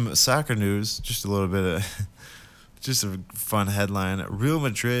 Some soccer news. Just a little bit of just a fun headline. Real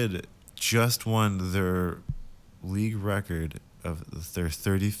Madrid just won their league record of their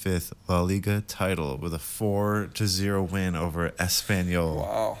 35th La Liga title with a 4-0 win over Espanyol.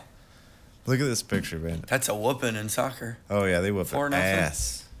 Wow. Look at this picture, man. That's a whooping in soccer. Oh, yeah, they whooped 4-0.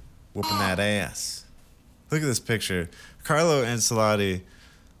 ass. Whooping that ass. Look at this picture. Carlo Ancelotti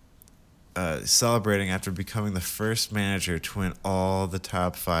celebrating after becoming the first manager to win all the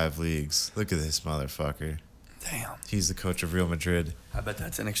top 5 leagues. Look at this motherfucker. Damn. He's the coach of Real Madrid. I bet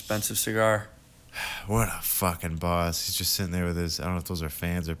that's an expensive cigar. What a fucking boss. He's just sitting there with his, I don't know if those are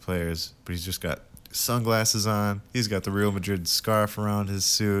fans or players, but he's just got sunglasses on. He's got the Real Madrid scarf around his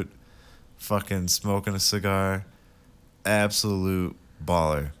suit. Fucking smoking a cigar. Absolute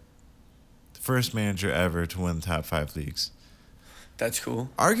baller. First manager ever to win the top 5 leagues. That's cool.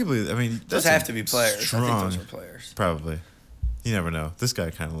 Arguably, I mean, Those have to be players. Strong, I think those are players. Probably. You never know. This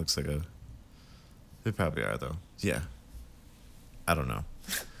guy kind of looks like a... They probably are, though. Yeah. I don't know.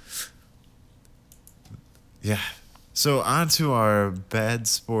 Yeah. So, on to our bad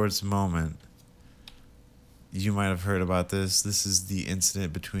sports moment. You might have heard about this. This is the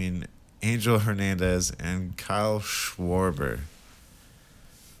incident between Angel Hernandez and Kyle Schwarber.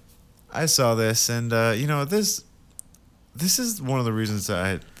 I saw this, and, this is one of the reasons that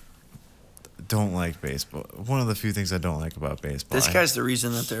I don't like baseball. One of the few things I don't like about baseball. This guy's the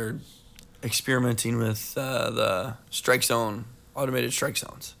reason that they're experimenting with the strike zone, automated strike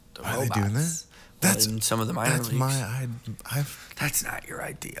zones. The Are robots. they doing that? That's in some of the minor leagues. That's not your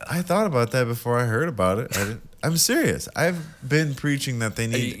idea. I thought about that before I heard about it. I'm serious. I've been preaching that they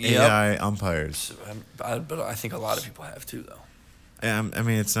need Yep. AI umpires. But I think a lot of people have too, though. I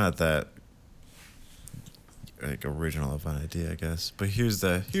mean, it's not that original of an idea, I guess. But here's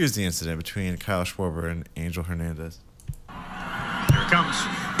the incident between Kyle Schwarber and Angel Hernandez. Here it comes.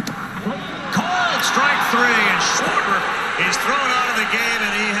 Called strike 3, and Schwarber is thrown out of the game,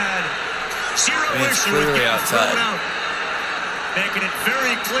 and he had zero issue with getting thrown out. Making it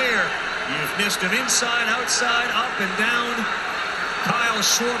very clear. You've missed him inside, outside, up and down. Kyle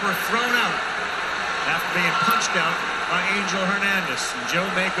Schwarber thrown out after being punched out by Angel Hernandez. And Joe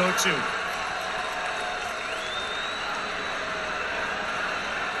may go too.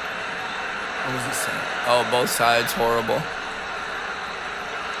 What was he saying? Oh, both sides horrible.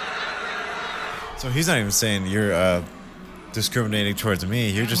 So he's not even saying you're discriminating towards me.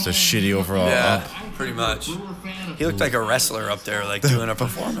 You're just a shitty overall ump. Pretty much. He looked like a wrestler up there, like doing a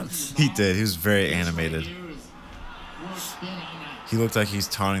performance. He did. He was very animated. He looked like he's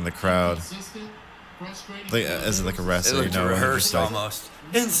taunting the crowd. Like as a It wrestler, looked rehearsed almost.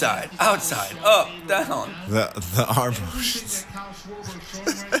 Inside, outside, up, down. The arm motions.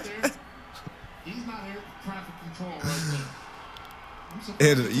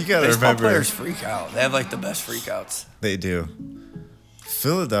 You gotta Baseball remember, players freak out. They have like the best freakouts. they do.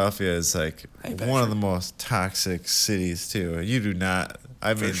 Philadelphia is like Hey, one of the most toxic cities too. You do not.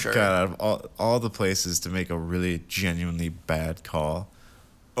 I mean, sure. God, out of all the places to make a really genuinely bad call,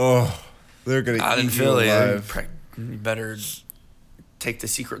 oh, they're gonna Out in eat you Philly, alive. better take the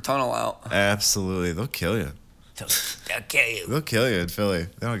secret tunnel out. Absolutely. They'll kill you. They'll kill you. They'll kill you in Philly.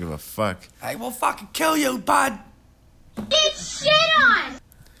 They don't give a fuck. I will fucking kill you, bud. Get shit on!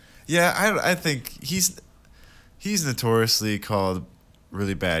 Yeah, I think he's notoriously called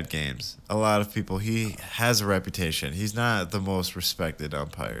really bad games. A lot of people, he has a reputation. He's not the most respected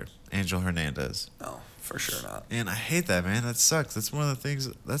umpire. Angel Hernandez. No, for sure not. And I hate that, man. That sucks. That's one of the things.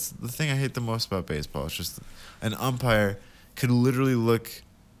 That's the thing I hate the most about baseball. It's just an umpire could literally look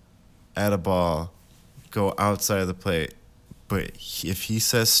at a ball, go outside of the plate, but if he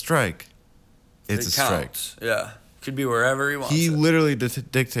says strike, it's a strike. Yeah, could be wherever he wants. He it. literally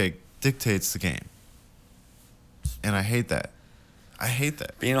dictates the game, and I hate that. I hate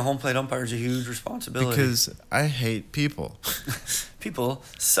that Being a home plate umpire is a huge responsibility. because I hate people. People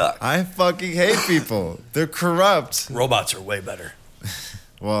suck. I fucking hate people. They're corrupt. Robots are way better.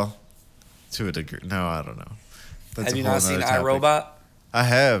 Well, to a degree. No, I don't know. That's Have a you whole not seen nother topic. iRobot? I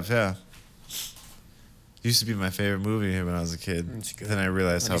have, yeah. Used to be my favorite movie when I was a kid. It's good. Then I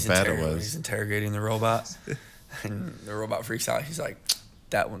realized When how he's bad it when He's was. interrogating the robot, and the robot freaks out. He's like,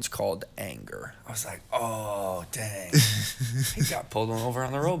 "That one's called anger." I was like, "Oh, dang!" He got pulled over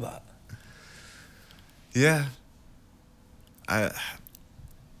on the robot. Yeah.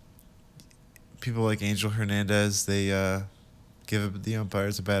 People like Angel Hernandez, they give the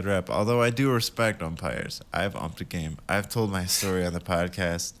umpires a bad rep. Although I do respect umpires. I've umped a game. I've told my story on the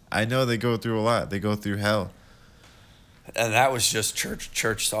podcast. I know they go through a lot. They go through hell. And that was just church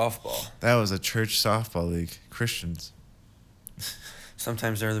softball. That was a church softball league. Christians.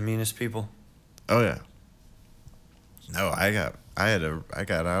 Sometimes they're the meanest people. Oh yeah. No, I got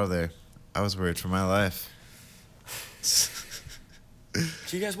out of there. I was worried for my life.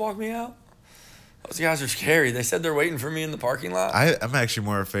 Did you guys walk me out? Those guys are scary. They said they're waiting for me in the parking lot. I'm actually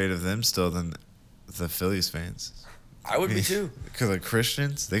more afraid of them still than the Phillies fans. I would be too. Because the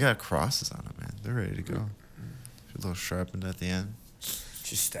Christians, they got crosses on them, man. They're ready to go. A little sharpened at the end.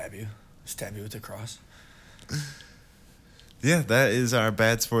 Just stab you with the cross. Yeah, that is our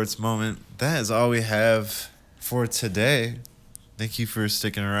bad sports moment. That is all we have for today. Thank you for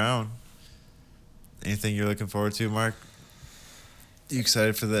sticking around. Anything you're looking forward to, Mark? You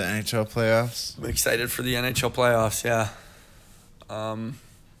excited for the NHL playoffs? I'm excited for the NHL playoffs, yeah.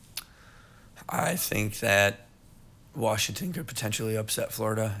 I think that Washington could potentially upset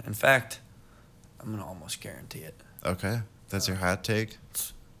Florida. In fact, I'm going to almost guarantee it. Okay. That's your hot take?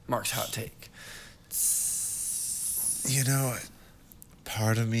 Mark's hot take. You know,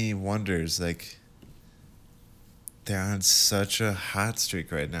 part of me wonders, like, they're on such a hot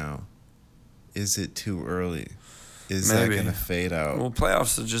streak right now. Is it too early? Is Maybe. that going to fade out? Well,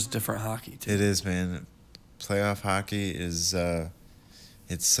 playoffs are just different hockey, too. It is, man. Playoff hockey is,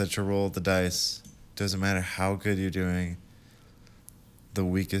 it's such a roll of the dice. Doesn't matter how good you're doing. The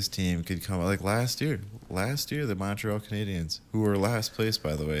weakest team could come. Like last year, the Montreal Canadiens, who were last place,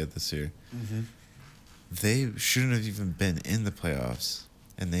 by the way, this year, they shouldn't have even been in the playoffs,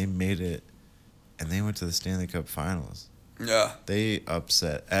 and they made it, and they went to the Stanley Cup Finals. Yeah. They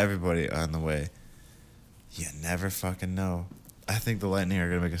upset everybody on the way. You never fucking know. I think the Lightning are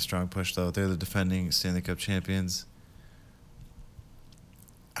going to make a strong push, though. They're the defending Stanley Cup champions.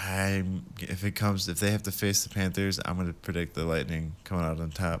 If they have to face the Panthers, I'm going to predict the Lightning coming out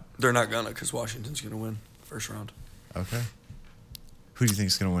on top. They're not going to because Washington's going to win first round. Okay. Who do you think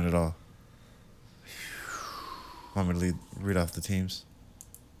is going to win it all? Want me to read off the teams?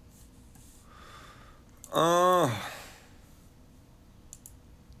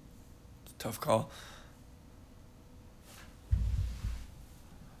 Tough call.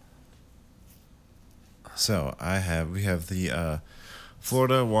 So we have the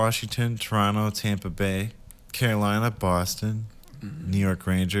Florida, Washington, Toronto, Tampa Bay, Carolina, Boston, New York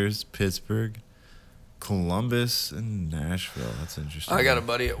Rangers, Pittsburgh, Columbus, and Nashville. That's interesting. I got a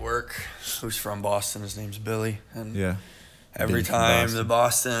buddy at work who's from Boston. His name's Billy. And Yeah. every Billy from time Boston. the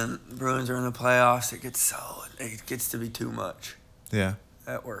Boston Bruins are in the playoffs, it gets to be too much Yeah.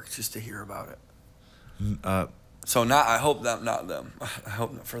 at work just to hear about it. Uh, So I hope that not them. I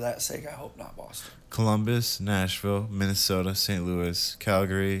hope not, for that sake. I hope not Boston. Columbus, Nashville, Minnesota, St. Louis,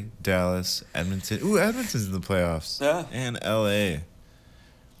 Calgary, Dallas, Edmonton. Ooh, Edmonton's in the playoffs. Yeah. And LA.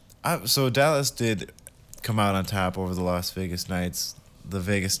 So Dallas did come out on top over the Las Vegas Knights. The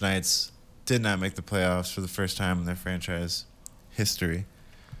Vegas Knights did not make the playoffs for the first time in their franchise history.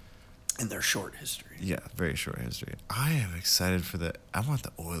 In their short history. Yeah, very short history. I am excited for the. I want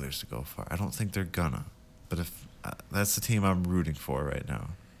the Oilers to go far. I don't think they're gonna, but if that's the team I'm rooting for right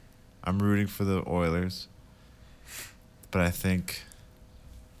now. I'm rooting for the Oilers, but I think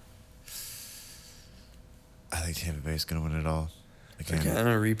Tampa Bay's gonna win it all. Again,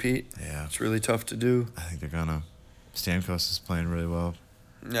 a repeat. Yeah. It's really tough to do. I think they're gonna. Stamkos is playing really well.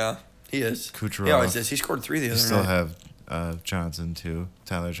 Yeah, he is. Kucherov. He always is. He scored 3 the other They night. still have Johnson too,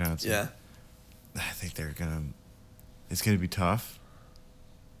 Tyler Johnson. Yeah. I think they're gonna. It's gonna be tough,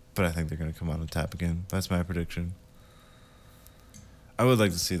 but I think they're gonna come out on top again. That's my prediction. I would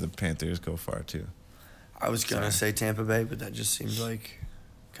like to see the Panthers go far too. I was going to say Tampa Bay, but that just seems like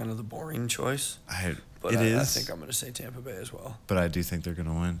kind of the boring choice. But I think I'm going to say Tampa Bay as well. But I do think they're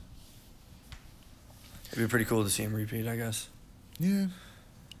gonna win. It'd be pretty cool to see him repeat, I guess. Yeah.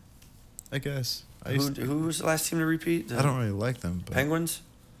 I guess. Who was the last team to repeat? I don't really like them. But Penguins?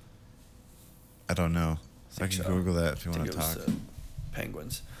 I don't know. I can Google that if you want to talk. The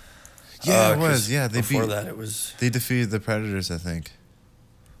Penguins. Yeah, it was. Yeah, before that it was. They defeated the Predators, I think.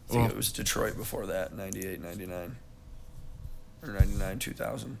 I think it was Detroit before that, 98, 99. Or 99,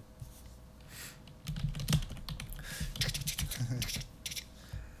 2000.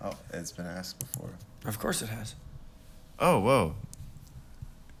 Oh, it's been asked before. Of course it has. Oh, whoa.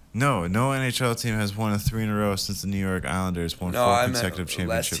 No NHL team has won 3 in a row since the New York Islanders won 4 consecutive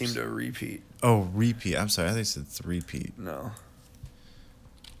championships. Last team to repeat. Oh, repeat. I'm sorry. I think it said three-peat. No.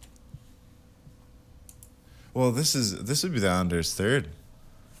 Well, this would be the Islanders' third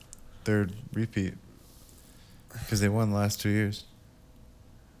repeat because they won the last 2 years.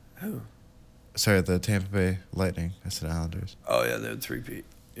 Who? Sorry, the Tampa Bay Lightning. I said Islanders. Oh yeah, they're three-peat.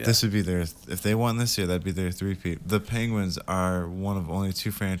 Yeah. This would be their if they won this year, that'd be their three-peat. The Penguins are one of only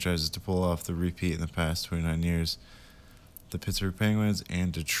 2 franchises to pull off the repeat in the past 29 years. The Pittsburgh Penguins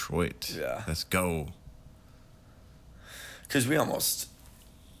and Detroit. Yeah. Let's go. Because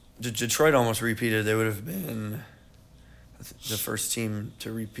Detroit almost repeated. They would have been the first team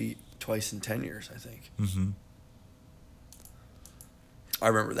to repeat twice in 10 years, I think. Mm-hmm. I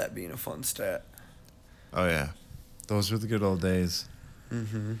remember that being a fun stat. Oh, yeah. Those were the good old days.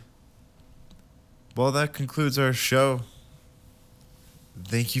 Mm-hmm. Well, that concludes our show.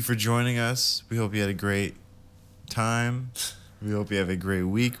 Thank you for joining us. We hope you had a great time. We hope you have a great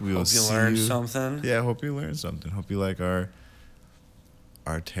week. We will see you. Hope you learned something. Yeah, I hope you learned something. Hope you like our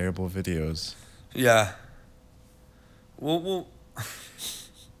terrible videos. Yeah. Well,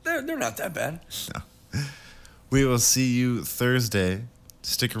 they're not that bad. No. We will see you Thursday.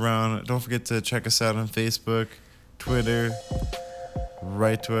 Stick around. Don't forget to check us out on Facebook, Twitter.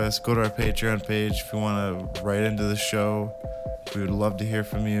 Write to us. Go to our Patreon page if you want to write into the show. We would love to hear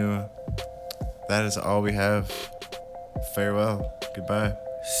from you. That is all we have. Farewell. Goodbye.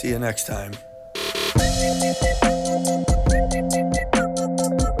 See you next time.